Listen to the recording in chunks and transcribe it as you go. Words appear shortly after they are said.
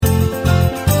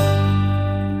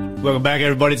Welcome back,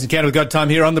 everybody. It's Encounter with God time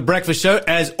here on The Breakfast Show.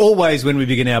 As always, when we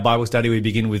begin our Bible study, we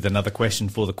begin with another question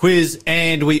for the quiz,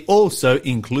 and we also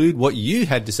include what you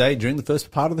had to say during the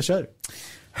first part of the show.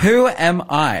 Who am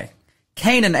I?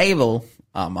 Cain and Abel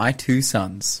are my two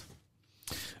sons.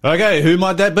 Okay, who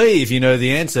might that be? If you know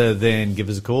the answer, then give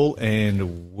us a call,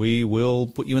 and we will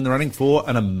put you in the running for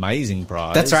an amazing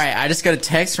prize. That's right. I just got a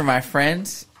text from my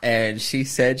friend, and she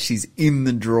said she's in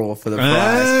the draw for the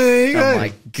prize. I'm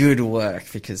like, good work,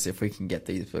 because if we can get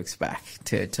these books back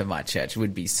to my church,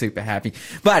 we'd be super happy.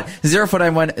 But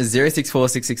 0491 064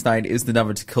 669 is the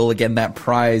number to call. Again, that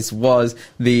prize was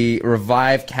the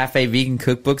Revive Cafe Vegan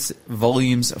Cookbooks,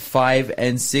 volumes 5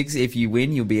 and 6. If you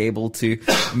win, you'll be able to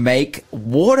make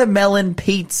watermelon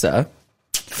pizza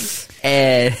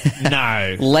and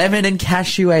lemon and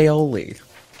cashew aioli.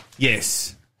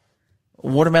 Yes.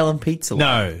 Watermelon pizza.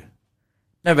 No,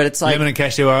 but it's like lemon and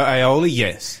cashew aioli.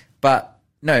 Yes, but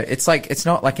no, it's like it's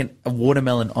not like a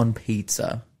watermelon on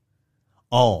pizza.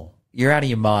 Oh, you're out of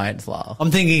your mind, Lyle.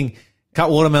 I'm thinking cut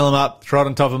watermelon up, throw it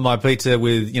on top of my pizza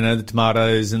with the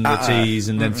tomatoes and the cheese,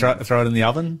 and then throw it in the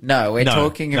oven. No, we're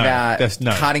talking about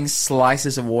cutting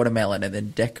slices of watermelon and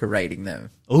then decorating them.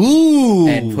 Ooh,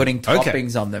 and putting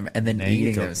toppings on them and then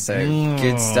eating them. So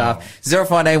good stuff.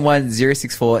 0591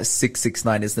 064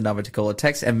 669 is the number to call or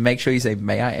text, and make sure you say,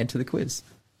 "May I enter the quiz?"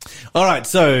 All right,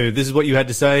 so this is what you had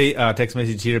to say. Text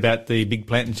message here about the big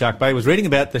plant in Shark Bay. I was reading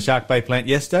about the Shark Bay plant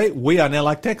yesterday. We are now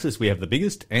like Texas. We have the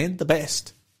biggest and the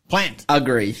best plant.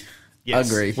 Agree.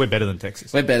 Yes, agree. We're better than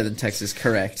Texas. We're better than Texas,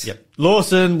 correct. Yep.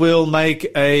 Lawson will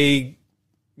make a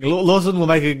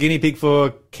guinea pig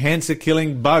for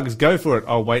cancer-killing bugs. Go for it.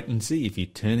 I'll wait and see if you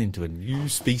turn into a new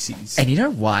species. And you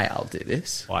know why I'll do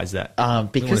this? Why is that?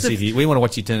 Because we want to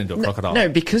watch you turn into a crocodile. No,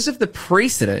 because of the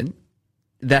precedent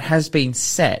that has been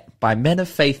set by men of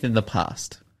faith in the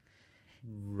past.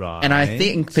 Right. And I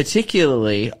think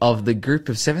particularly of the group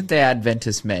of Seventh-day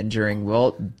Adventist men during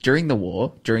the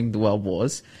World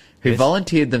Wars, who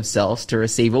volunteered themselves to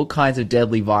receive all kinds of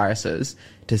deadly viruses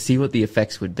to see what the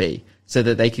effects would be, so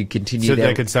that they could continue. So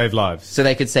they could save lives. So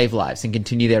they could save lives and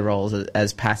continue their roles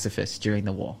as pacifists during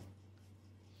the war.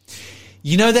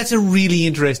 That's a really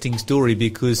interesting story,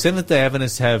 because Seventh-day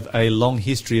Adventists have a long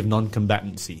history of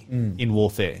non-combatancy in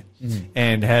warfare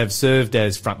and have served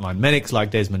as frontline medics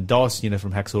like Desmond Doss,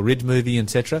 from Hacksaw Ridge movie,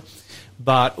 etc.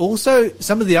 But also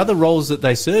some of the other roles that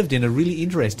they served in are really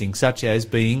interesting, such as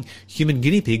being human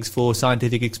guinea pigs for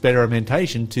scientific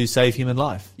experimentation to save human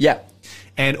life. Yeah.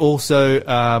 And also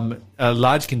a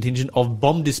large contingent of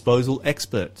bomb disposal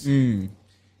experts.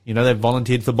 They've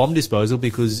volunteered for bomb disposal,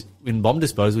 because in bomb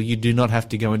disposal, you do not have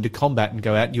to go into combat and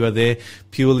go out. You are there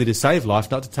purely to save life,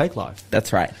 not to take life.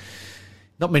 That's right.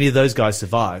 Not many of those guys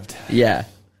survived. Yeah.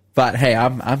 But hey,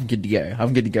 I'm good to go.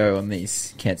 I'm good to go on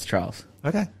these cancer trials.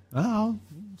 Okay. I'll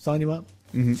sign you up.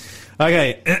 Mm-hmm.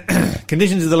 Okay.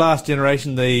 Conditions of the last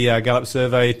generation, the Gallup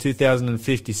survey,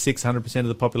 2056, 100% of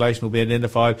the population will be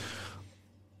identified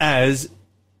as...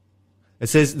 It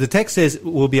says, the text says,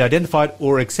 will be identified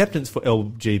or acceptance for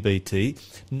LGBT.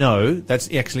 No,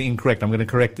 that's actually incorrect. I'm going to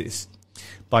correct this.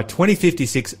 By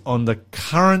 2056, on the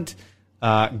current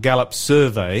Gallup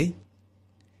survey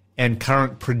and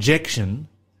current projection,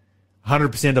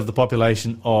 100% of the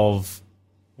population of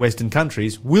Western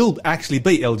countries will actually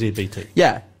be LGBT.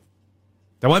 Yeah.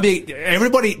 There won't be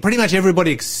pretty much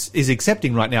everybody is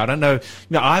accepting right now. I don't know.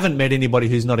 I haven't met anybody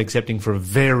who's not accepting for a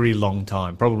very long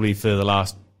time, probably for the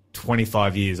last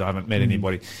 25 years. I haven't met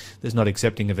anybody that's not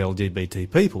accepting of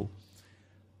LGBT people.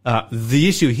 The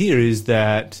issue here is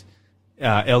that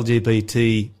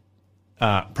LGBT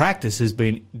practice has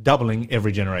been doubling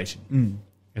every generation.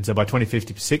 And so by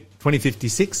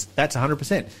 2056, that's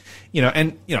 100%.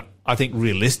 I think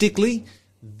realistically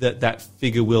that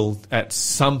figure will at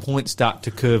some point start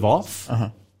to curve off.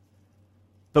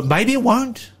 But maybe it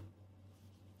won't.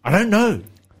 I don't know.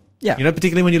 Yeah.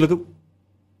 Particularly when you look at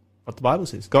what the Bible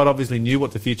says. God obviously knew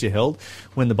what the future held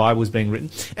when the Bible was being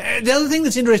written. The other thing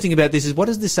that's interesting about this is, what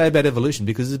does this say about evolution?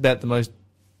 Because it's about the most,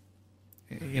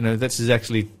 this is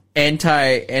actually...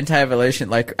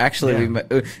 Anti-evolution. Like, actually,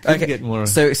 get more...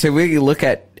 So we look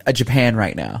at Japan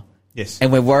right now. Yes.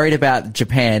 And we're worried about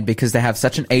Japan because they have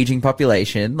such an aging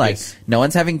population. Like, yes. No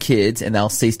one's having kids and they'll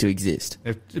cease to exist.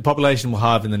 The population will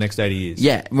halve in the next 80 years.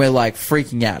 Yeah. And we're like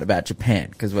freaking out about Japan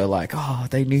because we're like, oh,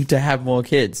 they need to have more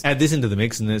kids. Add this into the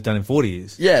mix and it's done in 40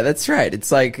 years. Yeah, that's right. It's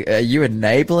like, are you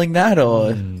enabling that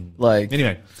or like...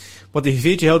 Anyway, what the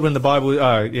future held when the Bible...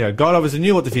 God obviously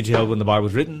knew what the future held when the Bible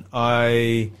was written.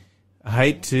 I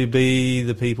hate to be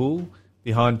the people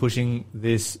behind pushing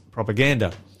this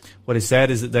propaganda. What is sad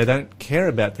is that they don't care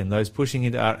about them. Those pushing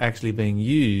it are actually being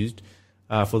used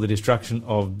for the destruction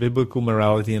of biblical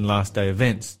morality and last day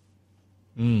events.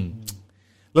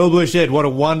 Lord Blue Shed, what a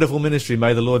wonderful ministry.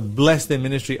 May the Lord bless their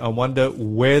ministry. I wonder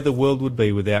where the world would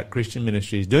be without Christian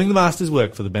ministries doing the Master's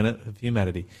work for the benefit of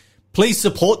humanity. Please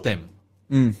support them.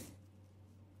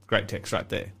 Great text right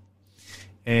there.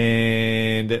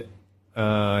 And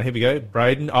here we go.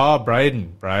 Braden.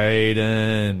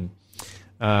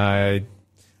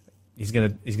 He's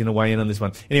gonna weigh in on this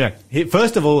one. Anyway,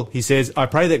 first of all, he says, I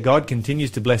pray that God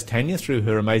continues to bless Tanya through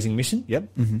her amazing mission. Yep,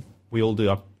 we all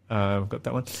do. I've got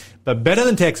that one. But better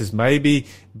than Texas, maybe,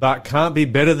 but can't be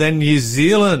better than New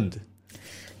Zealand.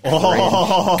 Cringe.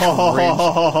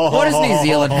 What does New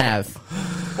Zealand have?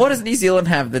 What does New Zealand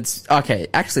have that's... Okay,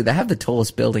 actually, they have the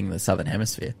tallest building in the Southern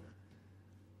Hemisphere.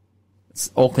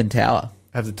 It's Auckland Tower.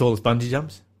 Have the tallest bungee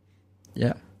jumps?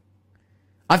 Yeah.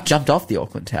 I've jumped off the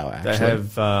Auckland Tower, actually. They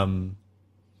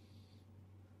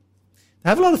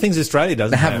have a lot of things Australia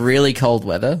doesn't have. They have really cold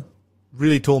weather.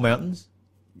 Really tall mountains.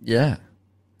 Yeah.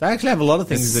 They actually have a lot of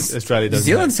things that Australia doesn't have.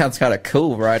 New Zealand sounds kind of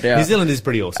cool right now. New Zealand is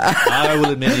pretty awesome. I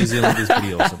will admit New Zealand is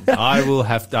pretty awesome. I will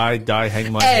have to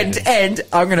hang my head. And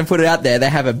I'm going to put it out there, they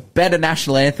have a better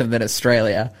national anthem than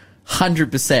Australia.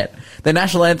 100%. The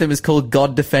national anthem is called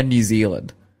God Defend New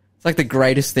Zealand. It's like the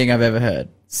greatest thing I've ever heard.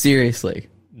 Seriously.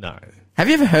 No. Have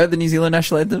you ever heard the New Zealand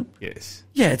national anthem? Yes.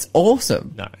 Yeah, it's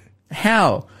awesome. No.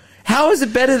 How? How is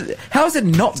it better? How is it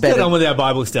not better? Let's get on with our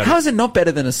Bible study. How is it not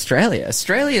better than Australia?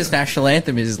 Australia's national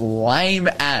anthem is lame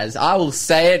as. I will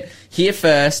say it here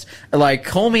first. Like,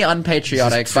 call me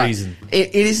unpatriotic, this is treason. But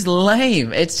it is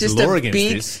lame. It's just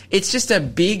it's just a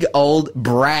big old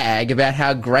brag about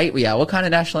how great we are. What kind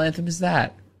of national anthem is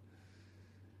that?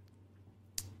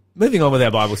 Moving on with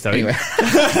our Bible study. Anyway.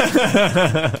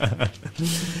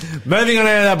 Moving on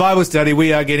with our Bible study,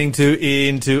 we are getting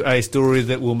into a story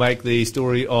that will make the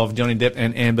story of Johnny Depp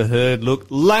and Amber Heard look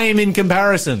lame in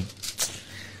comparison.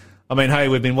 I mean, hey,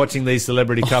 we've been watching these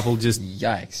celebrity couple just,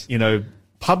 yikes,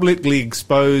 publicly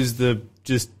expose the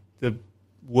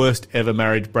worst ever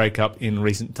marriage breakup in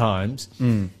recent times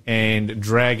and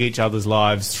drag each other's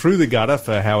lives through the gutter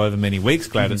for however many weeks.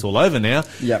 Glad it's all over now.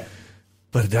 Yep.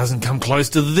 But it doesn't come close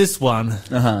to this one.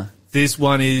 This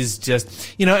one is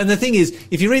just, and the thing is,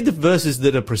 if you read the verses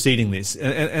that are preceding this,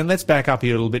 and let's back up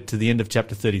here a little bit to the end of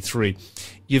chapter 33,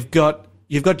 you've got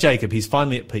Jacob. He's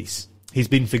finally at peace. He's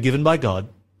been forgiven by God.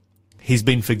 He's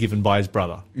been forgiven by his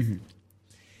brother.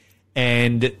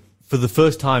 And for the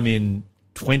first time in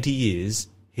 20 years,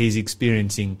 he's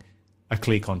experiencing a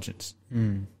clear conscience.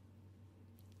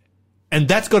 And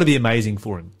that's got to be amazing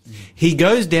for him. He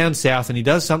goes down south and he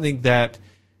does something that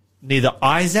neither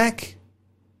Isaac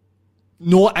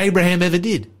nor Abraham ever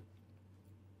did.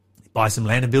 He buys some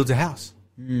land and builds a house.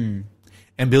 And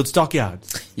builds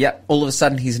stockyards. Yeah, all of a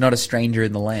sudden he's not a stranger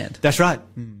in the land. That's right.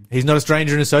 He's not a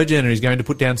stranger and a sojourner. He's going to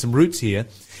put down some roots here.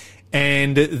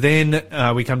 And then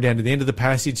we come down to the end of the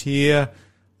passage here.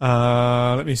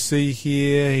 Let me see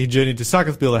here. He journeyed to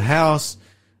Succoth, built a house,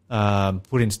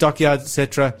 put in stockyards,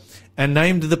 etc., and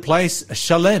named the place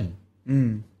Shalem,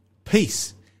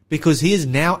 peace, because he is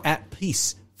now at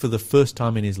peace for the first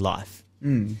time in his life.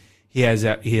 He is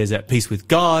at peace with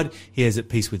God. He is at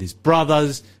peace with his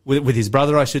brothers, with his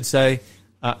brother, I should say.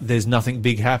 There's nothing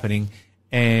big happening,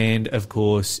 and of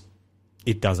course,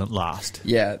 it doesn't last.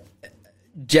 Yeah.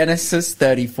 Genesis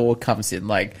 34 comes in.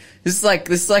 This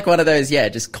is like one of those,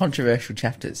 just controversial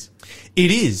chapters.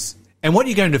 It is. And what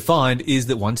you're going to find is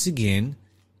that once again,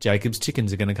 Jacob's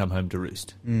chickens are going to come home to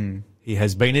roost. He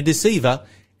has been a deceiver,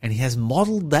 and he has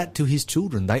modeled that to his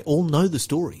children. They all know the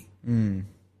story.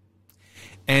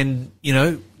 And, you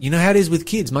know how it is with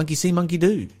kids. Monkey see, monkey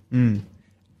do.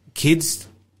 Kids,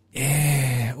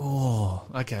 okay,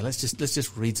 let's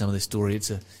just read some of this story. It's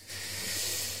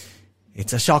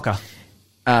a shocker.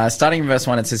 Starting in verse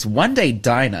 1, it says, one day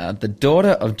Dinah, the daughter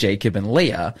of Jacob and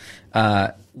Leah,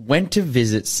 went to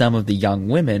visit some of the young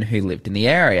women who lived in the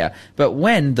area. But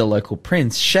when the local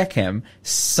prince, Shechem,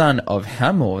 son of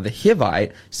Hamor the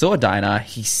Hivite, saw Dinah,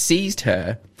 he seized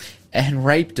her and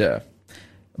raped her.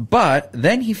 But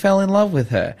then he fell in love with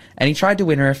her, and he tried to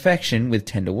win her affection with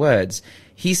tender words.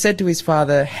 He said to his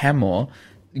father Hamor,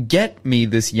 "Get me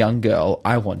this young girl,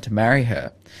 I want to marry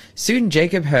her." Soon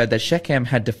Jacob heard that Shechem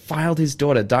had defiled his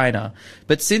daughter Dinah,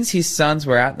 but since his sons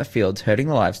were out in the fields herding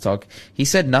the livestock, he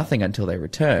said nothing until they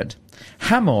returned.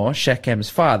 Hamor, Shechem's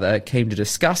father, came to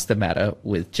discuss the matter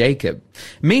with Jacob.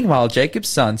 Meanwhile, Jacob's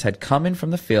sons had come in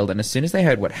from the field, and as soon as they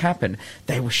heard what happened,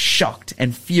 they were shocked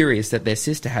and furious that their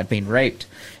sister had been raped.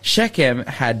 Shechem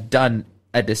had done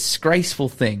a disgraceful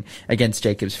thing against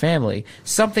Jacob's family,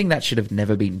 something that should have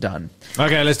never been done.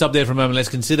 Okay, let's stop there for a moment. Let's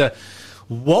consider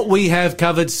what we have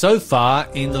covered so far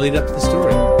in the lead up to the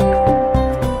story.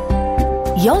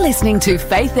 You're listening to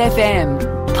Faith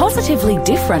FM, positively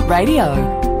different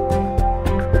radio.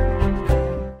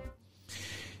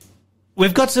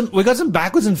 We've got some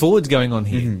backwards and forwards going on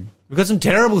here. Mm-hmm. We've got some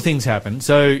terrible things happen.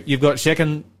 So you've got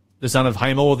Shechem, the son of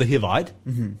Hamor the Hivite,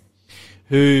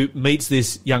 who meets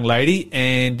this young lady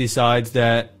and decides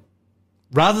that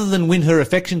rather than win her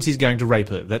affections, he's going to rape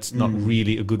her. That's not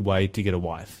really a good way to get a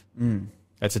wife.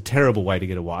 That's a terrible way to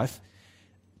get a wife.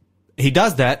 He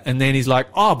does that, and then he's like,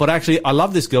 oh, but actually, I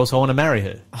love this girl, so I want to marry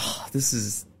her. Oh, this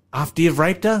is After you've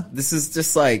raped her? this is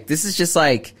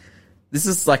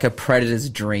like a predator's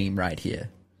dream right here.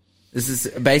 This is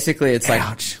basically, it's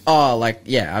Ouch. like, oh, like,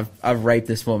 yeah, I've raped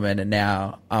this woman, and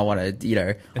now I want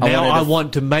to, And now I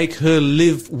want to make her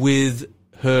live with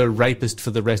her rapist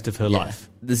for the rest of her yeah, life.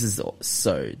 This is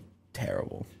so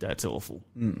terrible. That's awful.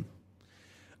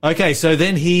 Okay, so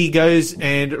then he goes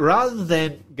and rather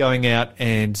than going out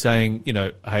and saying,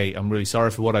 hey, I'm really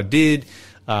sorry for what I did,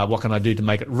 what can I do to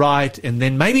make it right, and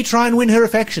then maybe try and win her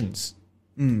affections.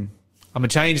 I'm a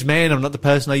changed man. I'm not the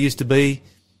person I used to be,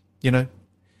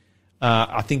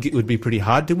 I think it would be pretty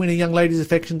hard to win a young lady's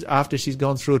affections after she's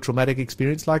gone through a traumatic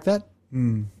experience like that.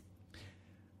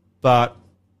 But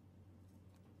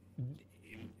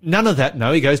none of that.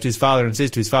 No, he goes to his father and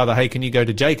says to his father, hey, can you go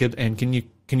to Jacob and can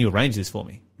you arrange this for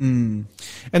me? And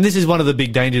this is one of the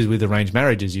big dangers with arranged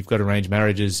marriages. You've got arranged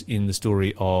marriages in the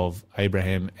story of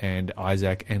Abraham and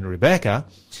Isaac and Rebekah,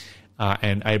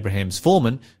 and Abraham's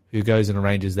foreman, who goes and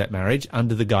arranges that marriage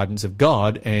under the guidance of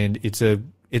God, and it's a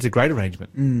great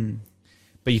arrangement.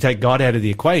 But you take God out of the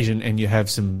equation and you have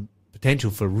some potential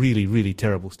for really, really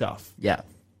terrible stuff. Yeah.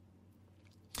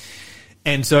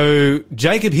 And so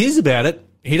Jacob hears about it.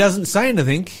 He doesn't say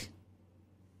anything.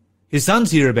 His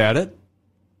sons hear about it.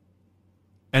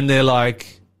 And they're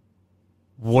like,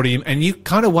 what do you... And you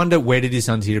kind of wonder, where did his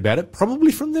sons hear about it?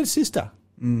 Probably from their sister.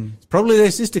 Probably their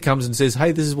sister comes and says,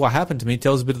 hey, this is what happened to me,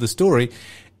 tells a bit of the story.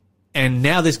 And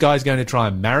now this guy's going to try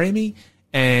and marry me.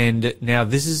 And now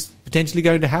this is potentially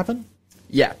going to happen?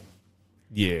 Yeah.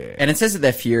 Yeah. And it says that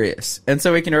they're furious. And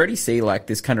so we can already see like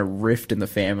this kind of rift in the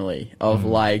family of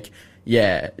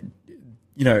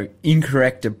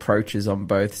incorrect approaches on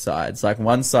both sides. Like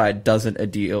one side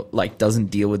doesn't deal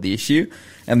with the issue,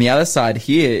 and the other side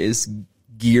here is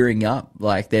gearing up.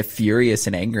 Like they're furious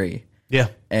and angry. Yeah.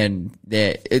 And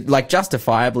they're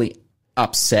justifiably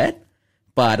upset,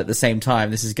 but at the same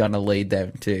time, this is going to lead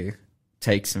them to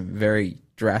take some very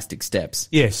drastic steps.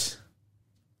 Yes.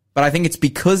 But I think it's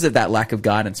because of that lack of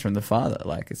guidance from the father.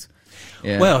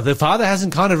 Yeah. Well, the father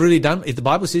hasn't kind of really done... The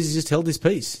Bible says he's just held his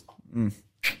peace.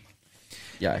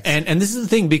 Yeah. And this is the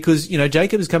thing, because,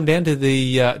 Jacob has come down to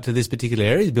to this particular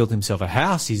area. He's built himself a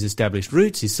house. He's established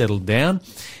roots. He's settled down.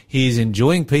 He's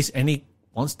enjoying peace, and he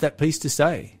wants that peace to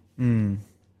stay.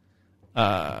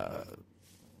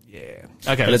 Yeah.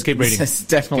 Okay, let's keep reading. It's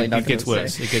definitely not. It gets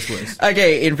worse. It gets worse.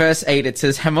 Okay, in verse 8 it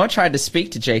says, Hamor tried to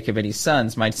speak to Jacob and his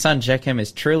sons. My son Shechem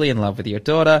is truly in love with your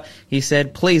daughter. He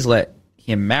said, please let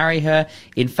him marry her.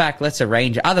 In fact, let's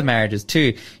arrange other marriages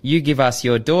too. You give us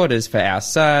your daughters for our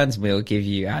sons. We'll give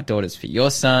you our daughters for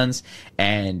your sons.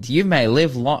 And you may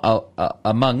live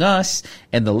among us,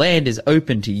 and the land is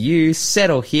open to you.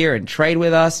 Settle here and trade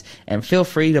with us, and feel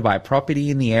free to buy property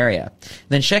in the area.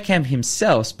 Then Shechem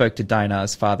himself spoke to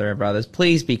Dinah's father and brothers.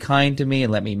 Please be kind to me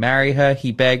and let me marry her,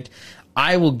 he begged.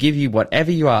 I will give you whatever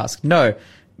you ask. No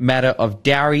matter of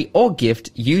dowry or gift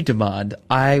you demand,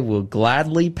 I will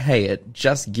gladly pay it.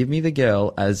 Just give me the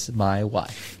girl as my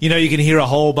wife. You can hear a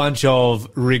whole bunch of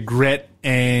regret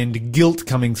and guilt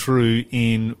coming through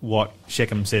in what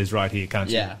Shechem says right here, can't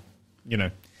you?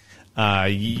 Yeah.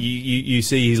 You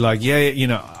see he's like,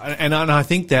 and I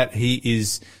think that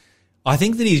he's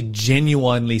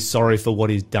genuinely sorry for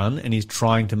what he's done, and he's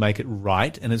trying to make it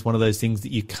right. And it's one of those things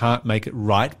that you can't make it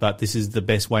right, but this is the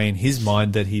best way in his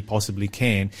mind that he possibly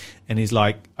can. And he's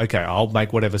like, okay, I'll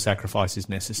make whatever sacrifice is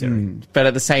necessary. But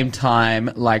at the same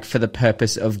time, for the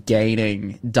purpose of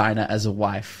gaining Dinah as a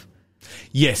wife.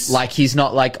 Yes. He's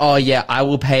not like, oh yeah, I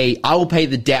will pay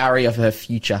the dowry of her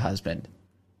future husband.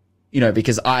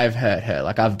 Because I've hurt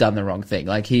her, I've done the wrong thing.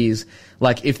 He's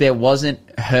if there wasn't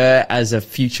her as a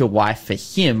future wife for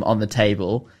him on the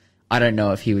table, I don't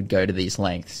know if he would go to these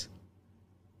lengths.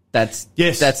 That's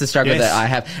the struggle that I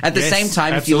have. At the same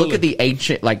time, if you look at the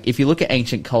ancient, if you look at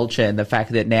ancient culture and the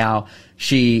fact that now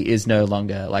she is no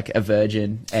longer a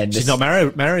virgin and she's not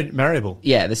marriable.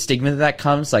 Yeah, the stigma that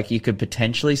comes, you could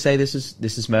potentially say this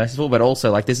is merciful, but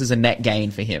also this is a net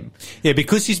gain for him. Yeah,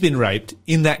 because she's been raped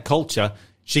in that culture,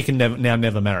 she can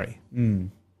never marry.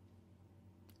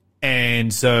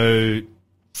 And so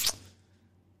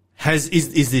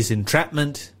is this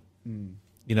entrapment?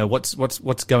 You know,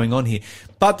 what's going on here?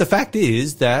 But the fact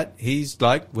is that he's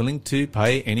like willing to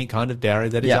pay any kind of dowry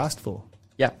that is asked for.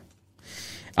 Yeah.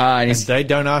 And they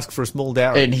don't ask for a small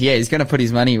dowry. And he's going to put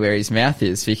his money where his mouth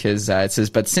is, because it says,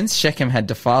 but since Shechem had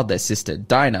defiled their sister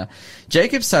Dinah,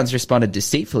 Jacob's sons responded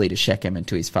deceitfully to Shechem and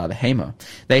to his father Hamor.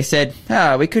 They said,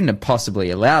 we couldn't have possibly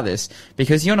allow this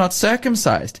because you're not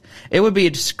circumcised. It would be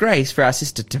a disgrace for our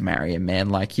sister to marry a man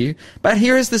like you. But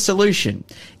here is the solution.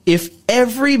 If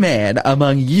every man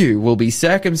among you will be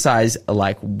circumcised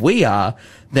like we are,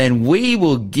 then we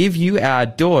will give you our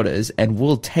daughters and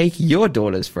we'll take your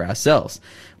daughters for ourselves.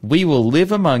 We will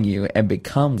live among you and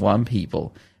become one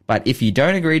people. But if you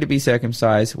don't agree to be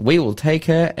circumcised, we will take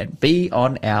her and be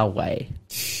on our way.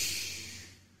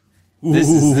 This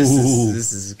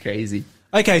is crazy.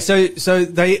 Okay, so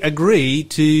they agree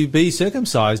to be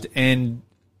circumcised, and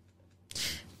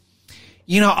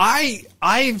you know,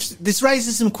 this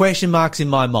raises some question marks in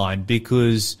my mind,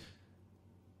 because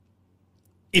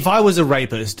if I was a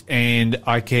rapist and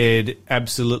I cared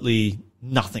absolutely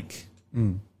nothing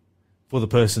for the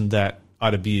person that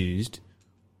I'd abused,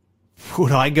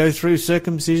 would I go through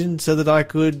circumcision so that I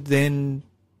could then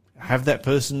have that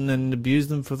person and abuse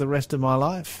them for the rest of my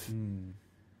life?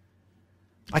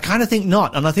 I kind of think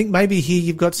not. And I think maybe here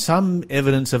you've got some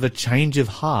evidence of a change of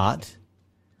heart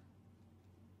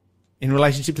in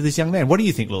relationship to this young man. What do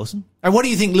you think, Lawson? And what do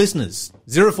you think, listeners?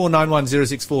 0491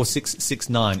 064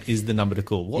 669 is the number to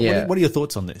call. What are your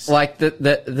thoughts on this? Like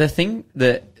the thing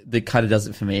that kind of does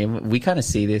it for me, and we kind of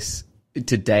see this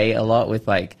today a lot with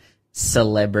like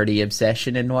celebrity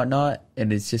obsession and whatnot,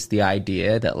 and it's just the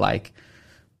idea that, like,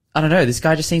 I don't know, this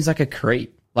guy just seems like a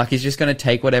creep. Like, he's just going to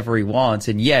take whatever he wants,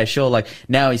 and yeah, sure, like,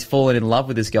 now he's fallen in love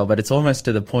with this girl, but it's almost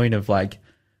to the point of like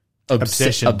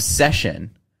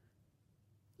obsession.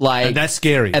 Like, and that's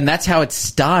scary. And that's how it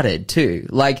started too.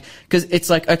 Like, cause it's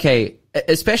like, okay,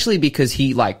 especially because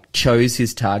he like chose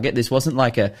his target. This wasn't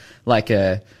like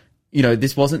a, you know,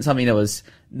 this wasn't something that was,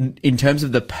 in terms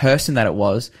of the person that it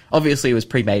was, obviously it was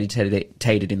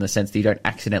premeditated in the sense that you don't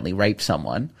accidentally rape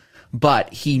someone,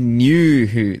 but he knew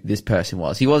who this person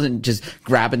was. He wasn't just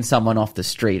grabbing someone off the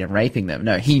street and raping them.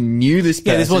 No, he knew this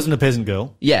person. Yeah, this wasn't a peasant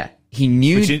girl. Yeah. He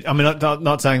knew. I mean,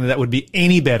 not saying that would be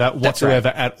any better whatsoever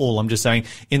at all. I'm just saying,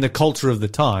 in the culture of the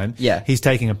time, he's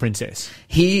taking a princess.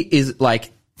 He is,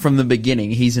 like, from the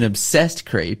beginning, he's an obsessed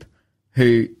creep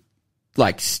who,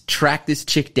 like, tracked this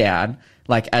chick down,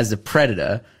 like, as a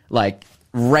predator, like,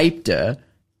 raped her,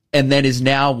 and then is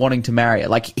now wanting to marry her.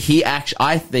 Like, he actually,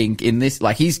 I think in this,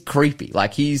 like, he's creepy.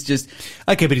 Like, he's just...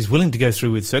 Okay, but he's willing to go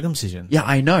through with circumcision. Yeah,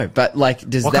 I know, but, like,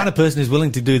 what kind of person is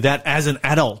willing to do that as an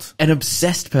adult? An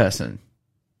obsessed person.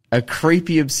 A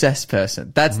creepy, obsessed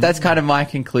person. That's kind of my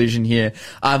conclusion here.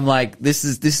 I'm like, this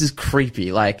is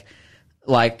creepy. Like,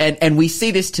 and we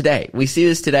see this today. We see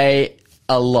this today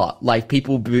a lot. Like,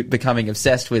 people becoming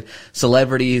obsessed with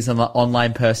celebrities and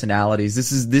online personalities.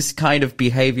 This kind of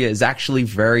behavior is actually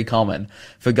very common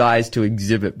for guys to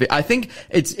exhibit. But I think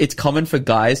it's common for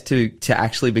guys to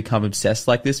actually become obsessed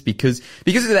like this because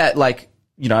of that. Like,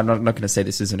 you know, I'm not going to say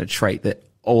this isn't a trait that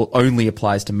only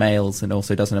applies to males and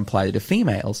also doesn't apply to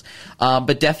females.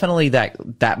 But definitely that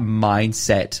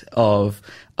mindset of,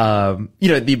 you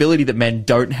know, the ability that men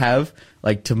don't have,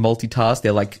 like, to multitask.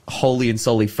 They're like wholly and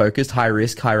solely focused, high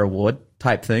risk, high reward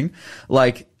type thing.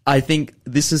 Like, I think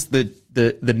this is the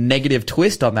negative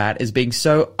twist on that, is being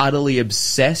so utterly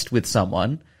obsessed with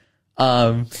someone.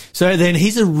 So then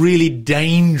he's a really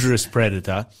dangerous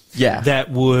predator. Yeah. That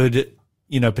would,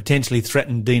 you know, potentially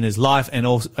threaten Dina's life and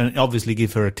obviously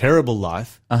give her a terrible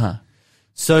life. Uh-huh.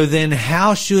 So then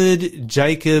how should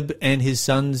Jacob and his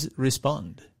sons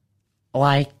respond?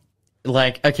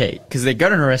 Like, okay, because they're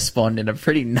going to respond in a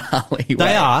pretty gnarly way.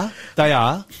 They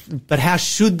are. But how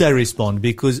should they respond?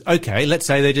 Because, okay, let's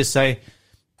say they just say,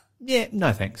 yeah,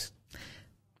 no thanks.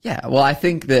 Yeah, well, I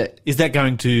think that... Is that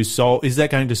going to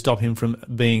stop him from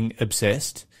being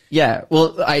obsessed? Yeah,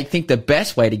 well, I think the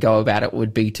best way to go about it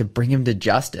would be to bring him to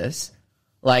justice.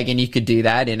 Like, and you could do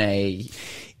that in a...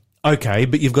 Okay,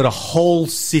 but you've got a whole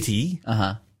city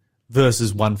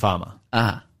versus one farmer.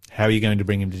 How are you going to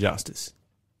bring him to justice?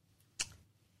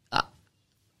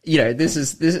 You know, this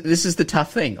is the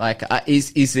tough thing. Like,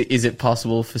 is it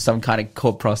possible for some kind of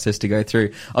court process to go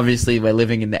through? Obviously, we're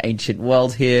living in the ancient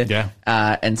world here. Yeah.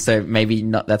 And so maybe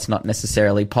that's not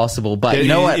necessarily possible. But you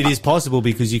know what? It is possible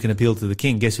because you can appeal to the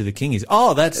king. Guess who the king is?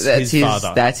 Oh, that's his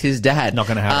father. That's his dad. Not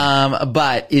going to happen.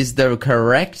 But is the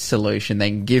correct solution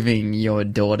then giving your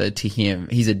daughter to him?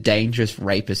 He's a dangerous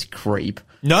rapist creep.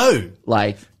 No.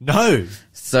 Like, no.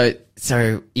 So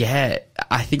So, yeah,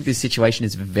 I think this situation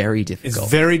is very difficult.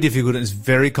 It's very difficult and it's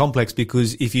very complex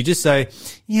because if you just say,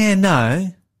 yeah, no,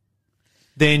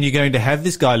 then you're going to have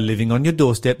this guy living on your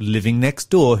doorstep, living next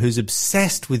door, who's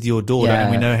obsessed with your daughter. Yeah.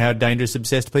 And we know how dangerous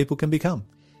obsessed people can become.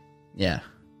 Yeah.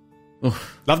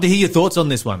 Love to hear your thoughts on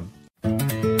this one.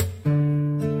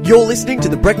 You're listening to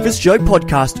the Breakfast Show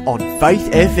podcast on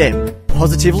Faith FM.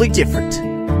 Positively different.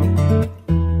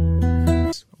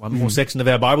 One more section of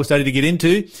our Bible study to get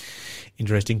into.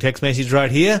 Interesting text message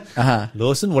right here.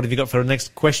 Lawson, what have you got for the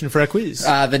next question for our quiz?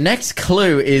 The next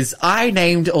clue is I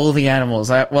named all the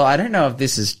animals. I don't know if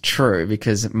this is true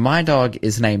because my dog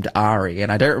is named Ari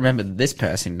and I don't remember this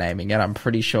person naming it. I'm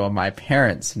pretty sure my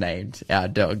parents named our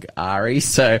dog Ari.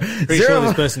 So Pretty sure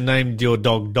this person named your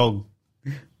dog Dog.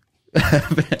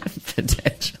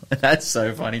 Potentially. That's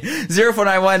so funny.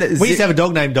 0491. We used to have a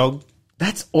dog named Dog.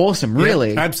 That's awesome.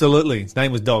 Really? Yeah, absolutely. His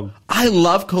name was Dog. I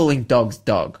love calling dogs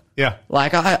dog. Yeah.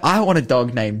 Like, I want a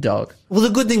dog named Dog. Well, the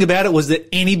good thing about it was that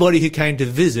anybody who came to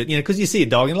visit, because you see a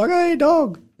dog and you're like, hey,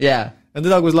 dog. Yeah. And the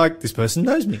dog was like, this person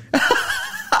knows me.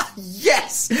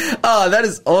 Yes! Oh, that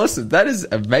is awesome. That is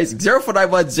amazing.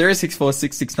 0491 064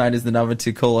 669 is the number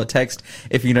to call or text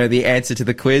if you know the answer to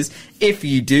the quiz. If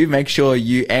you do, make sure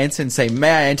you answer and say, may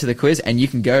I enter the quiz? And you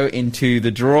can go into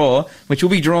the draw, which will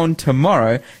be drawn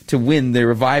tomorrow to win the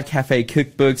Revive Cafe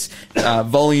cookbooks,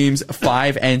 volumes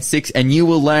 5 and 6. And you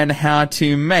will learn how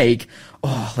to make,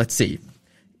 let's see,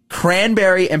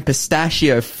 cranberry and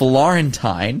pistachio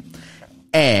Florentine.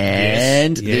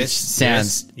 And this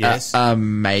sounds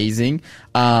amazing.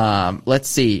 Let's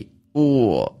see.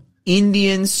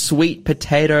 Indian sweet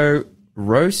potato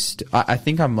roast. I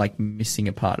think I'm like missing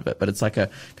a part of it, but it's like a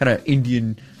kind of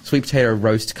Indian sweet potato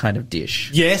roast kind of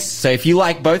dish. Yes. So if you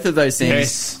like both of those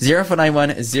things, Yes.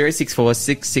 0491 064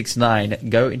 669,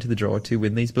 go into the draw to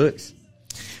win these books.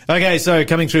 Okay, so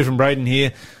coming through from Braden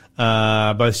here.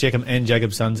 Both Shechem and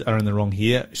Jacob's sons are in the wrong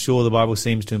here. Sure, the Bible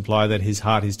seems to imply that his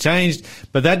heart is changed,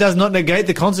 but that does not negate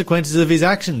the consequences of his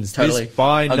actions. Totally. This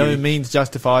by no Agreed. means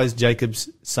justifies Jacob's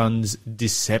sons'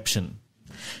 deception.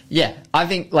 Yeah, I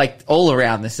think like all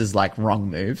around this is like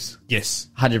wrong moves. Yes.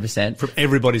 100%. From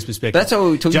everybody's perspective. That's what we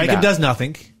were talking Jacob about. does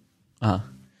nothing. Uh-huh.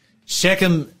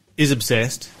 Shechem is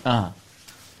obsessed. Uh-huh.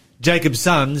 Jacob's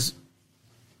sons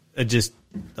are just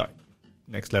like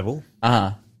next level.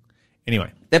 Uh-huh.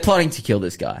 Anyway. They're plotting to kill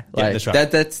this guy. Like, that's right.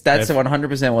 That's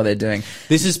 100% what they're doing.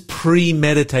 This is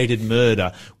premeditated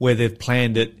murder where they've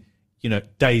planned it,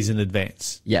 days in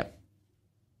advance. Yep.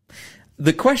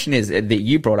 The question is that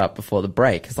you brought up before the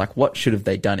break is like, what should have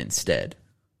they done instead?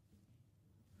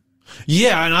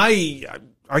 Yeah, and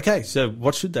okay, so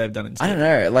what should they have done instead? I don't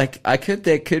know. Like,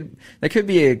 there could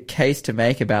be a case to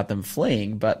make about them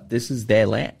fleeing, but this is their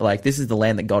land. Like, this is the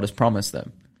land that God has promised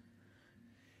them.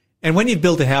 And when you've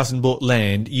built a house and bought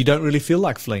land, you don't really feel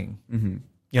like fleeing. Mm-hmm.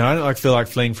 I don't feel like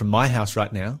fleeing from my house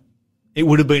right now. It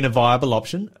would have been a viable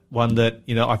option, one that,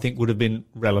 I think would have been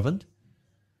relevant.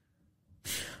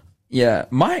 Yeah.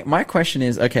 My question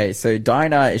is, okay, so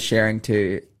Dinah is sharing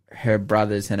to her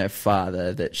brothers and her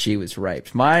father that she was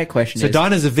raped. My question So is...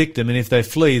 Dinah's a victim, and if they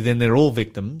flee, then they're all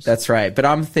victims. That's right. But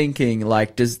I'm thinking,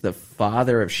 like, does the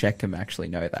father of Shechem actually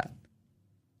know that?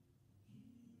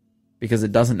 Because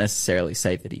it doesn't necessarily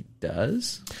say that he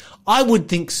does. I would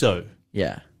think so.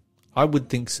 Yeah. I would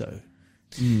think so.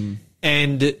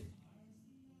 And,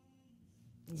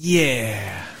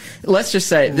 yeah. Let's just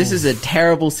say this is a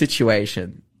terrible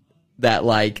situation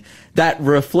that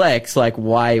reflects like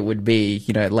why it would be,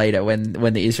 later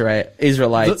when the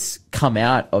Israelites come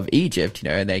out of Egypt,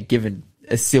 and they're given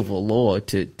a civil law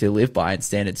to live by and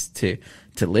standards to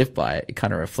live by. It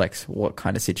kind of reflects what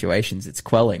kind of situations it's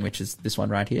quelling, which is this one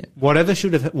right here. Whatever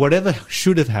should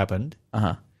have happened,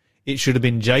 it should have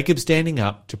been Jacob standing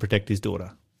up to protect his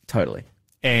daughter. Totally.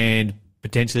 And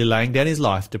potentially laying down his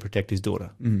life to protect his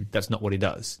daughter. That's not what he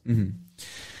does.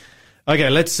 Okay,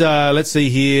 let's see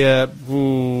here.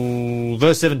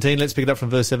 Verse 17. Let's pick it up from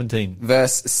verse 17.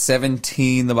 Verse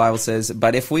 17, the Bible says,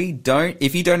 "But if you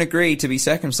don't agree to be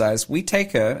circumcised, we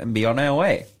take her and be on our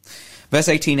way." Verse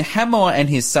 18, Hamor and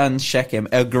his son Shechem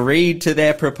agreed to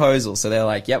their proposal. So they're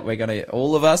like, yep,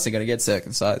 all of us are going to get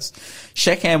circumcised.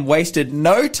 Shechem wasted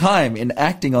no time in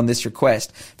acting on this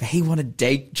request, for he wanted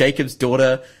Jacob's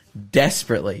daughter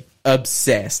desperately.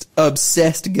 Obsessed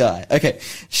guy. Okay.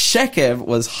 Shechem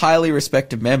was highly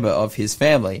respected member of his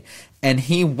family, and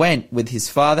he went with his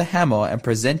father Hamor and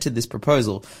presented this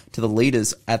proposal to the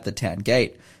leaders at the town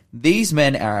gate. These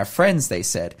men are our friends, they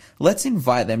said. Let's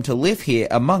invite them to live here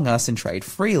among us and trade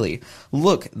freely.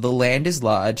 Look, the land is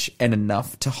large and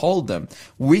enough to hold them.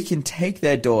 We can take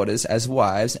their daughters as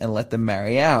wives and let them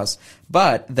marry ours.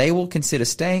 But they will consider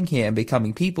staying here and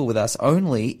becoming people with us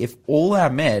only if all our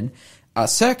men are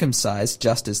circumcised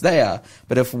just as they are.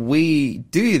 But if we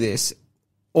do this,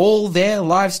 all their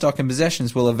livestock and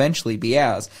possessions will eventually be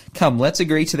ours. Come, let's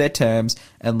agree to their terms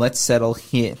and let's settle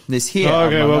here. Okay,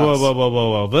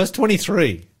 whoa. Verse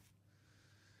 23.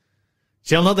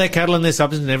 Shall not their cattle and their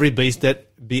substance and every beast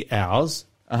that be ours?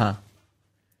 Uh-huh.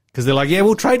 Because they're like, yeah,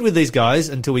 we'll trade with these guys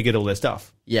until we get all their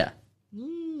stuff. Yeah.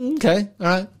 Okay,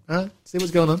 all right. See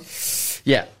what's going on.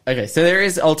 Yeah. Okay. So there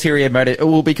is ulterior motive.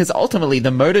 Well, because ultimately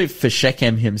the motive for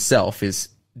Shechem himself is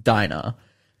Dinah,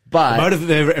 but The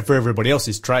motive for everybody else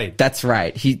is trade. that's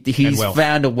right. He's wealth.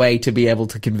 found a way to be able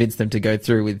to convince them to go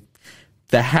through with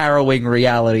the harrowing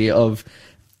reality of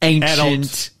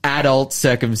ancient adult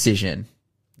circumcision.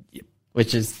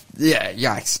 Which is, Yeah,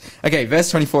 yikes. Okay, verse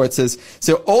 24, it says,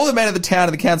 So all the men of the town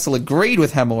and the council agreed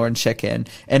with Hamor and Shechem,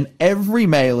 and every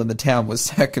male in the town was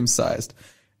circumcised.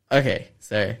 okay,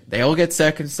 so they all get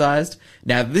circumcised.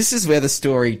 Now this is where the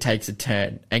story takes a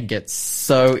turn and gets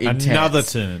so intense. Another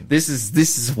turn. This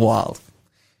is wild.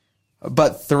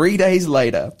 But 3 days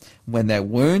later, when their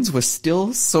wounds were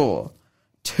still sore,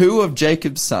 2 of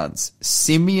Jacob's sons,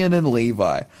 Simeon and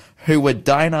Levi, who were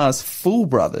Dinah's full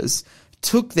brothers,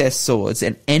 took their swords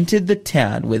and entered the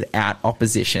town without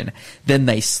opposition. Then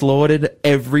they slaughtered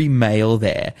every male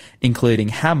there, including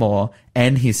Hamor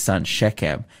and his son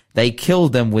Shechem. They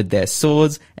killed them with their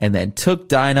swords and then took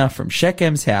Dinah from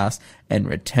Shechem's house and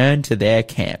returned to their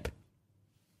camp.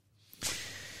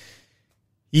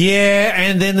 Yeah,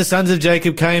 and then the sons of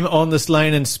Jacob came on the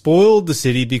slain and spoiled the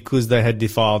city because they had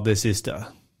defiled their sister.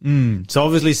 So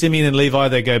obviously Simeon and Levi,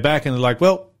 they go back and they're like,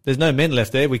 well, there's no men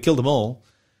left there. We killed them all.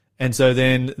 And so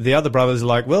then the other brothers are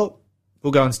like, well, we'll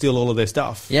go and steal all of their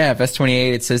stuff. Yeah, verse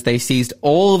 28, it says they seized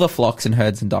all the flocks and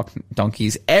herds and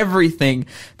donkeys, everything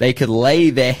they could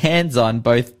lay their hands on,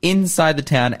 both inside the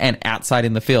town and outside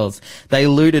in the fields. They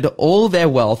looted all their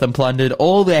wealth and plundered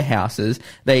all their houses.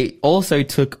 They also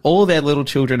took all their little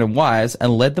children and wives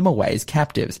and led them away as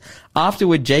captives.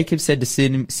 Afterward, Jacob said to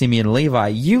Simeon and Levi,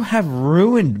 You have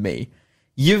ruined me.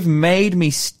 You've made me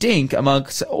stink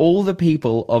amongst all the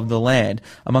people of the land,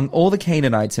 among all the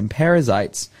Canaanites and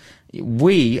Perizzites.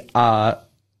 We are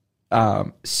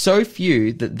so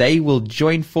few that they will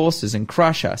join forces and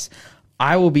crush us.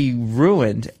 I will be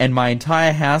ruined and my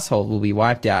entire household will be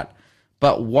wiped out.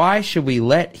 But why should we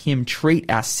let him treat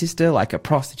our sister like a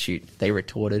prostitute? They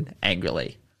retorted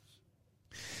angrily.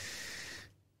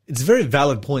 It's a very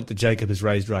valid point that Jacob has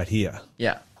raised right here.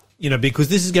 Yeah. You know, because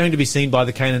this is going to be seen by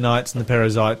the Canaanites and the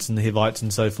Perizzites and the Hivites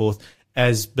and so forth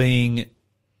as being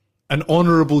an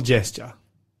honourable gesture.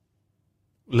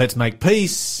 Let's make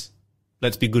peace.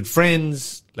 Let's be good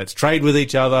friends. Let's trade with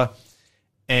each other.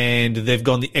 And they've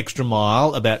gone the extra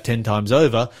mile about 10 times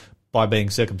over by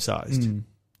being circumcised.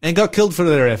 And got killed for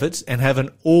their efforts and having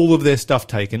all of their stuff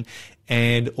taken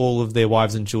and all of their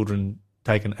wives and children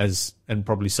taken as and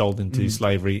probably sold into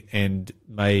slavery and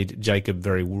made Jacob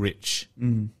very rich.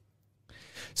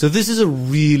 So this is a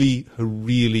really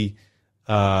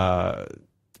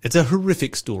it's a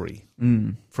horrific story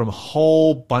from a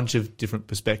whole bunch of different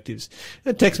perspectives.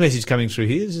 A text message coming through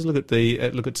here. Just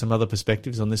look at some other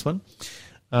perspectives on this one.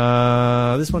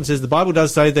 This one says the Bible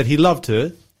does say that he loved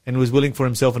her and was willing for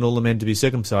himself and all the men to be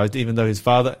circumcised, even though his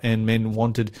father and men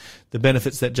wanted the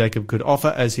benefits that Jacob could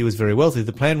offer, as he was very wealthy.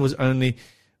 The plan was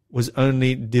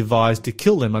only devised to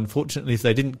kill them. Unfortunately, if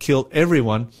they didn't kill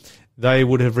everyone, they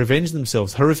would have revenged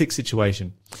themselves. Horrific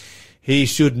situation. He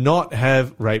should not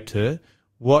have raped her.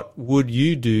 What would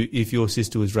you do if your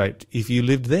sister was raped, if you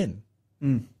lived then?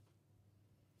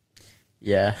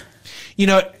 Yeah. You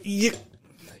know,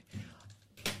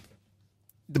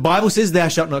 the Bible says thou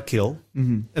shalt not kill,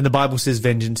 and the Bible says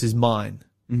vengeance is mine.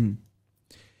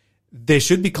 There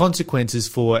should be consequences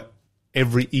for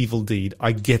every evil deed.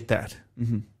 I get that.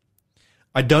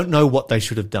 I don't know what they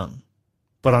should have done,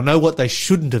 but I know what they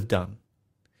shouldn't have done.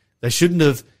 They shouldn't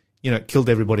have, killed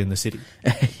everybody in the city.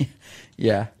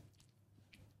 Yeah.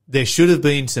 There should have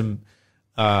been some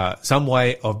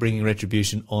way of bringing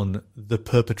retribution on the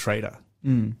perpetrator.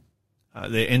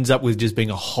 There ends up with just being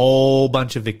a whole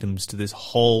bunch of victims to this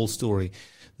whole story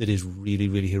that is really,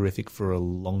 really horrific for a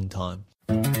long time.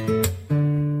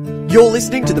 You're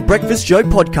listening to the Breakfast Show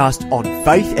podcast on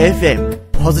Faith FM.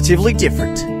 Positively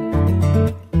different.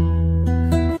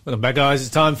 Welcome back, guys. It's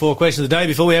time for Question of the Day.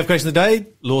 Before we have Question of the Day,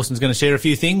 Lawson's going to share a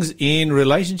few things in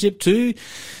relationship to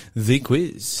the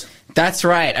quiz. That's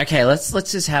right. Okay, let's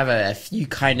just have a few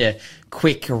kind of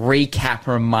quick recap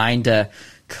reminder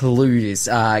clues.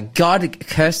 God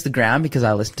cursed the ground because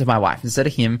I listened to my wife instead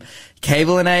of him. Cain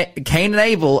and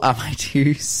Abel are my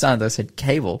two sons. I said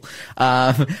cable.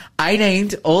 I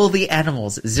named all the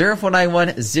animals.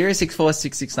 0491 064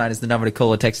 669 is the number to call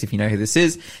or text if you know who this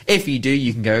is. If you do,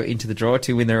 you can go into the draw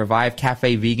to win the Revive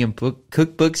Cafe Vegan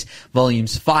Cookbooks,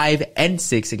 volumes 5 and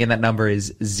 6. Again, that number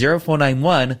is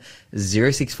 0491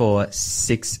 064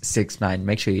 669.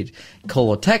 Make sure you call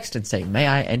or text and say, may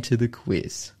I enter the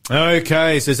quiz?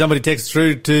 Okay, so somebody texts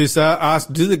through to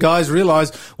ask, do the guys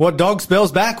realise what dog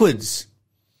spells backwards?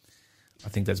 I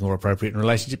think that's more appropriate in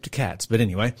relationship to cats, but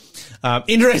anyway.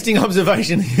 Interesting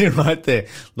observation here right there.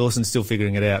 Lawson's still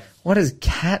figuring it out. What does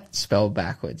cat spell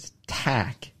backwards?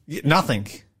 Tack. Nothing.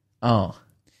 Oh.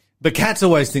 But cats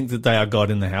always think that they are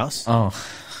God in the house. Oh.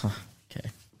 Okay.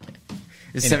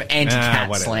 There's some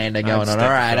anti-cat slander going on. All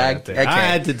right. Okay. I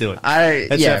had to do it.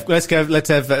 Let's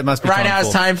have, it must be right now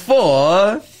it's time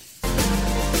for...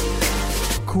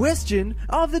 Question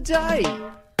of the day.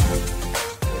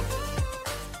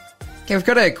 Okay, we've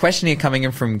got a question here coming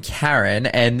in from Karen,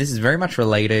 and this is very much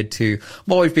related to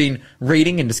what we've been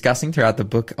reading and discussing throughout the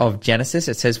book of Genesis.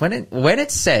 It says, when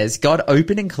it says God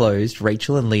opened and closed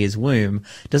Rachel and Leah's womb,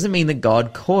 doesn't mean that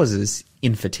God causes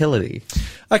infertility.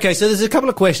 Okay, so there's a couple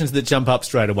of questions that jump up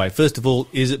straight away. First of all,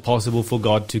 is it possible for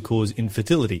God to cause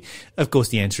infertility? Of course,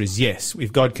 the answer is yes.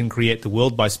 If God can create the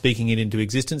world by speaking it into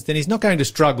existence, then he's not going to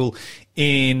struggle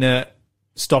in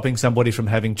stopping somebody from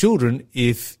having children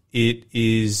if it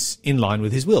is in line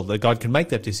with his will, that God can make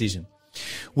that decision.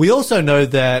 We also know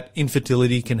that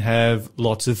infertility can have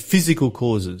lots of physical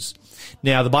causes.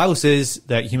 Now, the Bible says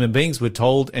that human beings were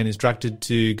told and instructed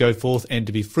to go forth and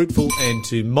to be fruitful and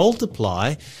to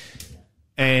multiply.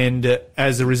 And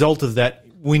as a result of that,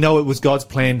 we know it was God's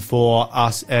plan for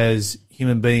us as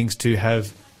human beings to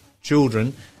have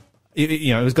children.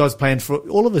 It was God's plan for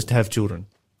all of us to have children.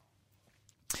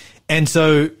 And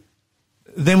so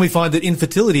then we find that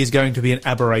infertility is going to be an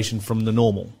aberration from the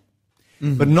normal.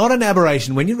 Mm-hmm. But not an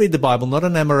aberration, when you read the Bible, not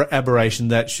an aberration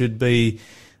that should be,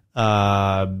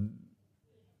 something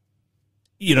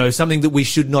that we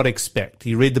should not expect.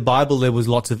 You read the Bible, there was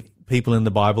lots of people in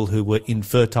the Bible who were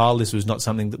infertile. This was not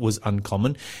something that was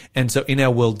uncommon. And so in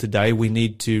our world today, we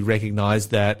need to recognize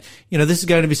that, this is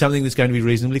going to be something that's going to be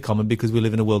reasonably common because we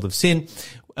live in a world of sin.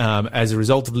 As a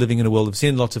result of living in a world of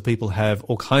sin, lots of people have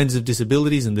all kinds of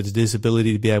disabilities, and the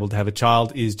disability to be able to have a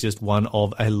child is just one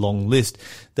of a long list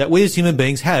that we as human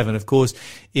beings have. And of course,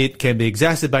 it can be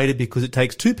exacerbated because it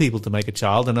takes two people to make a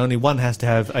child, and only one has to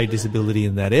have a disability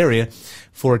in that area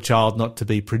for a child not to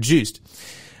be produced.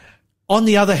 On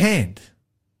the other hand,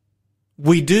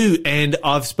 we do, and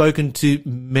I've spoken to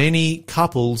many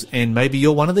couples, and maybe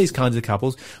you're one of these kinds of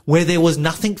couples, where there was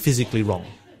nothing physically wrong.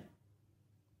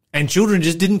 And children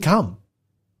just didn't come.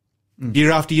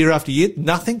 Year after year after year,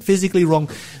 nothing physically wrong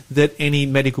that any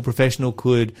medical professional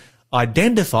could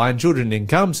identify, and children didn't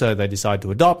come, so they decide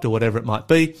to adopt or whatever it might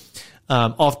be.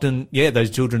 Often, those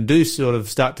children do sort of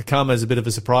start to come as a bit of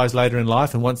a surprise later in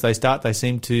life, and once they start, they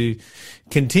seem to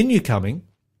continue coming.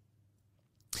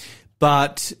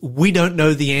 But we don't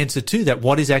know the answer to that.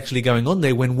 What is actually going on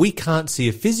there when we can't see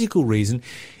a physical reason?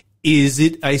 Is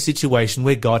it a situation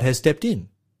where God has stepped in?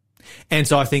 And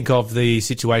so I think of the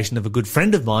situation of a good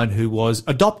friend of mine who was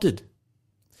adopted.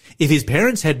 If his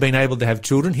parents had been able to have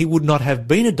children, he would not have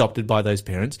been adopted by those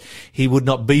parents. He would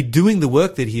not be doing the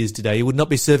work that he is today. He would not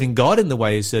be serving God in the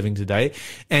way he's serving today.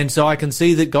 And so I can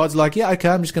see that God's like, okay,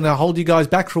 I'm just going to hold you guys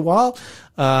back for a while,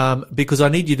 because I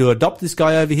need you to adopt this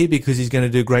guy over here because he's going to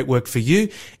do great work for you.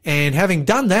 And having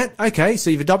done that, okay, so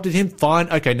you've adopted him, fine.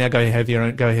 Okay, now go ahead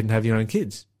and have your own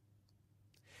kids.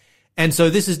 And so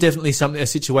this is definitely a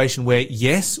situation where,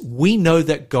 yes, we know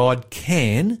that God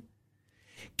can.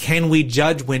 Can we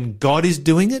judge when God is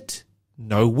doing it?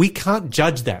 No, we can't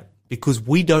judge that because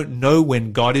we don't know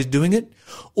when God is doing it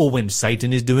or when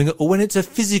Satan is doing it or when it's a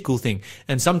physical thing.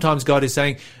 And sometimes God is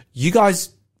saying, you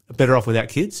guys are better off without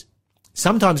kids.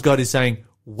 Sometimes God is saying,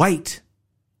 wait.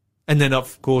 And then,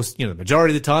 of course, the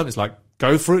majority of the time it's like,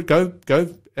 go for it, go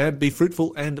and be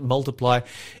fruitful and multiply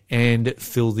and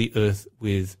fill the earth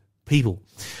with people.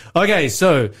 Okay,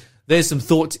 so there's some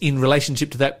thoughts in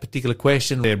relationship to that particular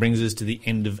question. That brings us to the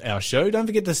end of our show. Don't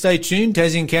forget to stay tuned.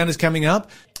 Tassie Encounter's coming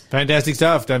up. Fantastic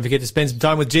stuff. Don't forget to spend some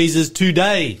time with Jesus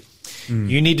today.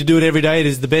 You need to do it every day. It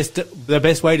is the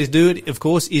best way to do it, of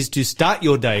course, is to start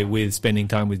your day with spending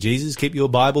time with Jesus. Keep your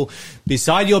Bible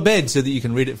beside your bed so that you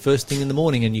can read it first thing in the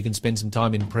morning, and you can spend some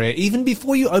time in prayer. Even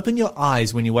before you open your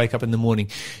eyes when you wake up in the morning,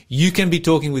 you can be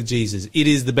talking with Jesus. It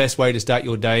is the best way to start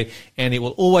your day, and it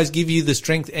will always give you the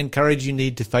strength and courage you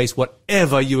need to face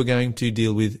whatever you are going to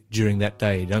deal with during that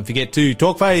day. Don't forget to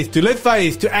talk faith, to live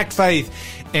faith, to act faith,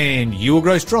 and you will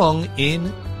grow strong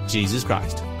in Jesus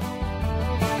Christ.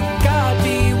 God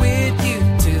be with you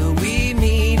till we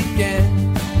meet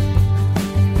again.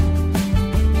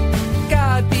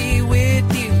 God be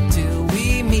with you till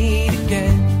we meet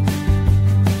again.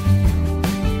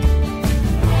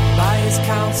 By his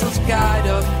counsel's guide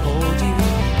uphold you,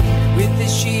 with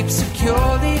his sheep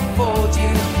securely fold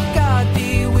you. God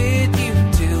be with you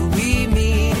till we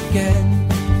meet again.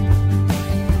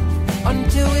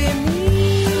 Until we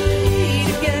meet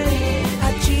again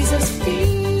at Jesus'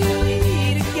 feet.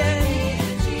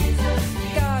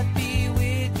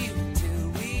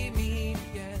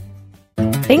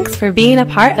 Thanks for being a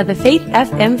part of the Faith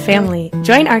FM family.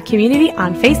 Join our community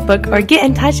on Facebook or get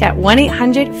in touch at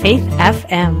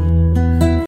 1-800-FAITH-FM.